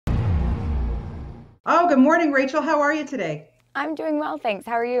Oh, good morning, Rachel. How are you today? I'm doing well, thanks.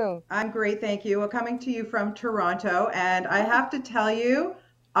 How are you? I'm great, thank you. Well, coming to you from Toronto, and I Oh, have to tell you,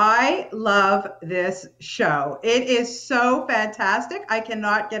 I love this show. It is so fantastic. I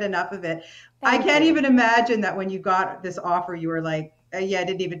cannot get enough of it. I thank can't you. even imagine that when you got this offer, you were like, yeah, it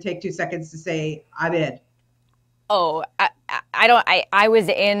didn't even take 2 seconds to say, I'm in. Oh, I don't, I was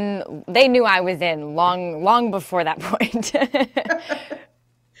in, they knew I was in long before that point.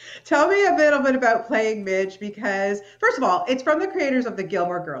 Tell me a little bit about playing Midge because, first of all, it's from the creators of the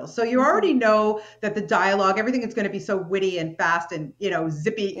Gilmore Girls. So you Mhm. already know that the dialogue, everything is going to be so witty and fast and, Yeah.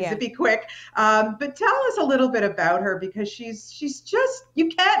 zippy quick. But tell us a little bit about her because she's just, you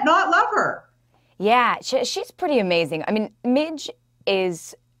can't not love her. Yeah, she's pretty amazing. I mean, Midge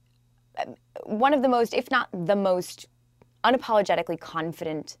is one of the most, if not the most, unapologetically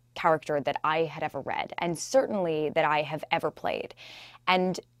confident character that I had ever read, and certainly that I have ever played.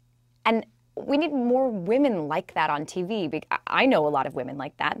 And And we need more women like that on TV. I know a lot of women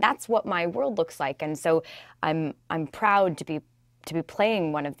like that. That's what my world looks like, and so I'm proud to be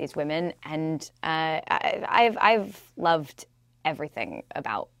playing one of these women. And I've loved everything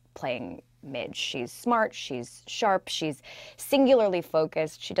about playing Midge. She's smart, she's sharp, she's singularly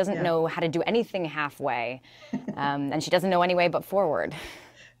focused. She doesn't Yeah. know how to do anything halfway, and she doesn't know any way but forward.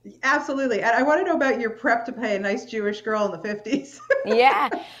 Absolutely. And I want to know about your prep to play a nice Jewish girl in the 50s. Yeah.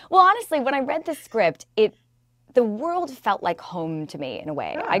 Well, honestly, when I read the script, the world felt like home to me in a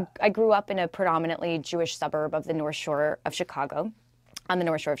way. Yeah. I grew up in a predominantly Jewish suburb of the North Shore of Chicago, on the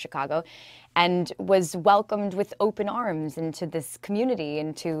North Shore of Chicago, and was welcomed with open arms into this community,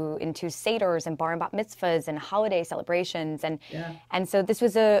 into seders and bar and bat mitzvahs and holiday celebrations, Yeah. and so this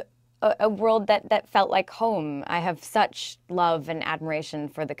was a world that felt like home. I have such love and admiration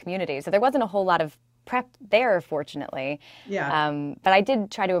for the community. So there wasn't a whole lot of prep there, fortunately. Yeah. But I did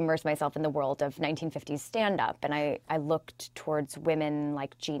try to immerse myself in the world of 1950s stand-up, and I looked towards women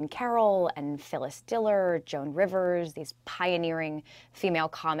like Jean Carroll and Phyllis Diller, Joan Rivers, these pioneering female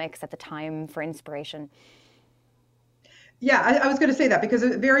comics at the time for inspiration. Yeah, I was going to say that because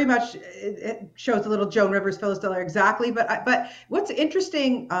it very much it shows a little Joan Rivers, Phyllis Diller, exactly. But what's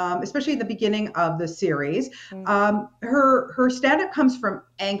interesting, especially in the beginning of the series, Mm, her stand up comes from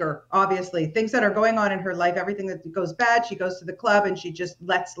anger. Obviously, things that are going on in her life, everything that goes bad, she goes to the club and she just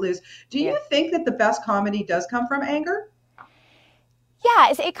lets loose. Do yeah. you think that the best comedy does come from anger?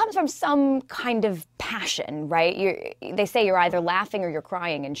 Yeah, it comes from some kind of passion, right? They say you're either laughing or you're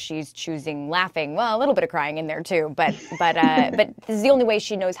crying, and she's choosing laughing. Well, a little bit of crying in there too, but this is the only way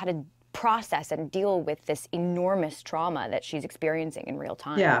she knows how to process and deal with this enormous trauma that she's experiencing in real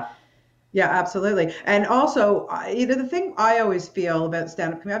time. Yeah. Yeah, absolutely. And also, the thing I always feel about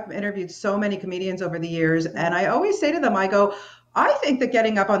stand-up comedy, I've interviewed so many comedians over the years, and Mm, I always say to them, I go, I think that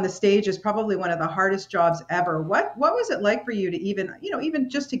getting up on the stage is probably one of the hardest jobs ever. What was it like for you to even, even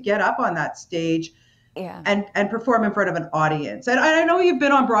just to get up on that stage yeah. and perform in front of an audience? And I know you've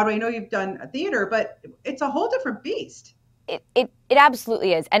been on Broadway, I know you've done theater, but it's a whole different beast. It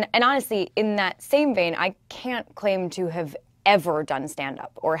absolutely is. And honestly, in that same vein, I can't claim to have ever done stand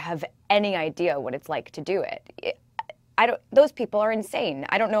up or have any idea what it's like to do it. I don't, those people are insane.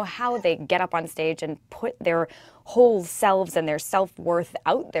 I don't know how they get up on stage and put their whole selves and their self-worth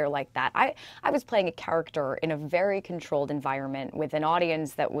out there like that. I was playing a character in a very controlled environment with an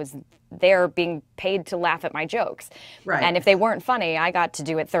audience that was there being paid to laugh at my jokes. Right. And if they weren't funny, I got to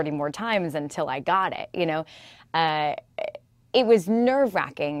do it 30 more times until I got it, you know? Uh, it was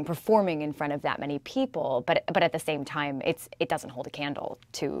nerve-wracking performing in front of that many people, but at the same time, it doesn't hold a candle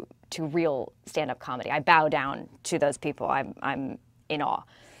to real stand-up comedy. I bow down to those people. I'm in awe.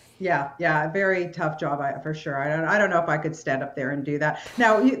 Yeah, yeah, very tough job for sure. I don't know if I could stand up there and do that.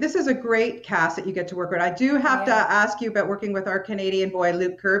 Now, this is a great cast that you get to work with. I do have to Yeah. ask you about working with our Canadian boy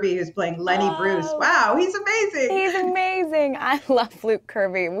Luke Kirby, who's playing Lenny Bruce. Oh, Wow, he's amazing. he's amazing. I love Luke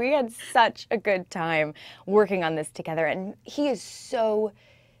Kirby. We had such a good time working on this together, and he is so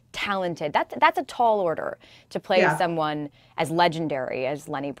talented. That's a tall order to play Yeah, someone as legendary as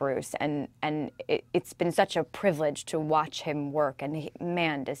Lenny Bruce, and it's been such a privilege to watch him work. And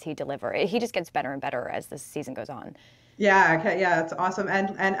man, does he deliver! He just gets better and better as the season goes on. yeah, okay, yeah, it's awesome.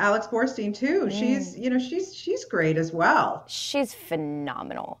 And Alex Borstein too. Mm. She's great as well. She's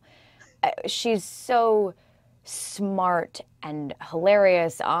phenomenal. She's so smart and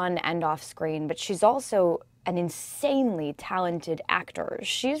hilarious on and off screen, but she's also an insanely talented actor.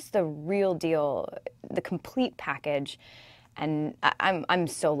 She's the real deal, the complete package, and I'm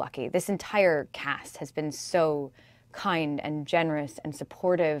so lucky. This entire cast has been so kind and generous and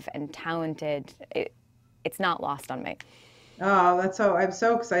supportive and talented. It's not lost on me. Oh, I'm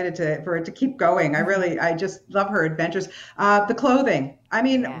so excited for it to keep going. I just love her adventures. The clothing. I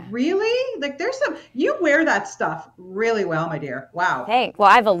mean, Yeah. really? Like you wear that stuff really well, my dear. Wow. Thanks. Well,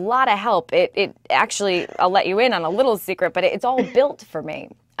 I have a lot of help. It actually, I'll let you in on a little secret, but it's all built for me.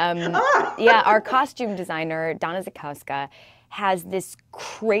 Ah, Yeah, our costume designer, Donna Zakowska, has this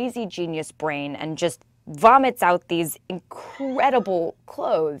crazy genius brain and just vomits out these incredible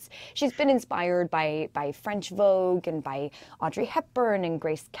clothes. She's been inspired by French Vogue and by Audrey Hepburn and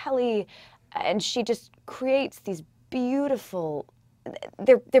Grace Kelly, and she just creates these beautiful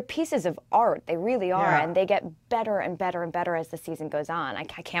they're pieces of art. They really are, yeah. and they get better and better and better as the season goes on. I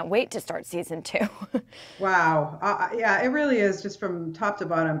can't wait to start season 2. Wow. Yeah, it really is just from top to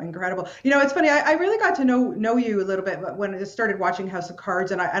bottom incredible. It's funny. I really got to know you a little bit when I started watching House of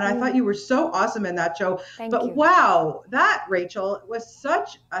Cards, and I thought you were so awesome in that show. Thank But you. wow, that Rachel was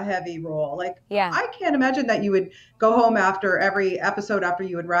such a heavy role. Like Yeah. I can't imagine that you would go home after every episode after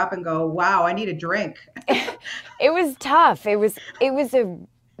you would wrap and go, "Wow, I need a drink." It was tough.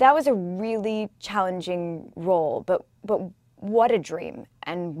 That was a really challenging role, but what a dream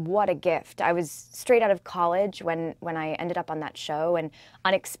and what a gift. I was straight out of college when I ended up on that show, and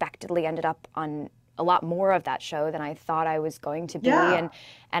unexpectedly ended up on a lot more of that show than I thought I was going to be. Yeah.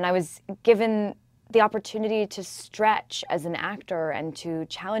 And I was given the opportunity to stretch as an actor and to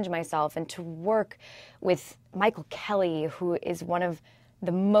challenge myself and to work with Michael Kelly, who is one of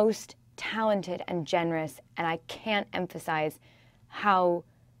the most talented and generous, and I can't emphasize how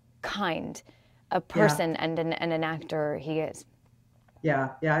kind a Yeah. person and an actor he is. Yeah,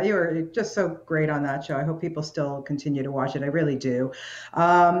 you were just so great on that show. I hope people still continue to watch it. I really do.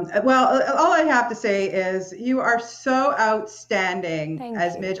 Well, all I have to say is you are so outstanding Thank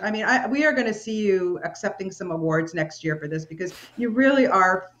as you. Midge. I mean, we are going to see you accepting some awards next year for this because you really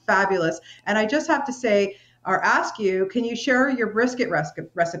are fabulous. And I just have to say, or ask you, can you share your brisket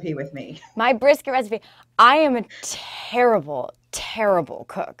recipe with me? My brisket recipe. I am a terrible, terrible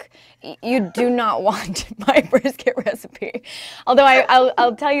cook. You do not want my brisket recipe. Although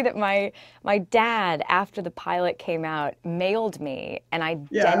I'll tell you that my dad, after the pilot came out, mailed me an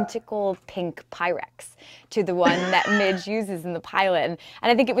Yeah. identical pink Pyrex to the one that Midge uses in the pilot.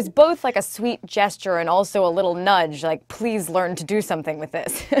 And I think it was both like a sweet gesture and also a little nudge, like, please learn to do something with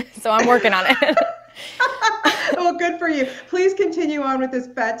this. So I'm working on it. Well, good for you. Please continue on with this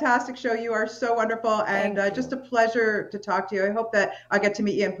fantastic show. You are so wonderful and Thank just you. a pleasure to talk to you. I hope that I get to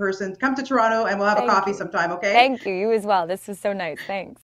meet you in person. Come to Toronto and we'll have a Thank coffee you. sometime, okay? Thank you. You as well. This was so nice. Thanks.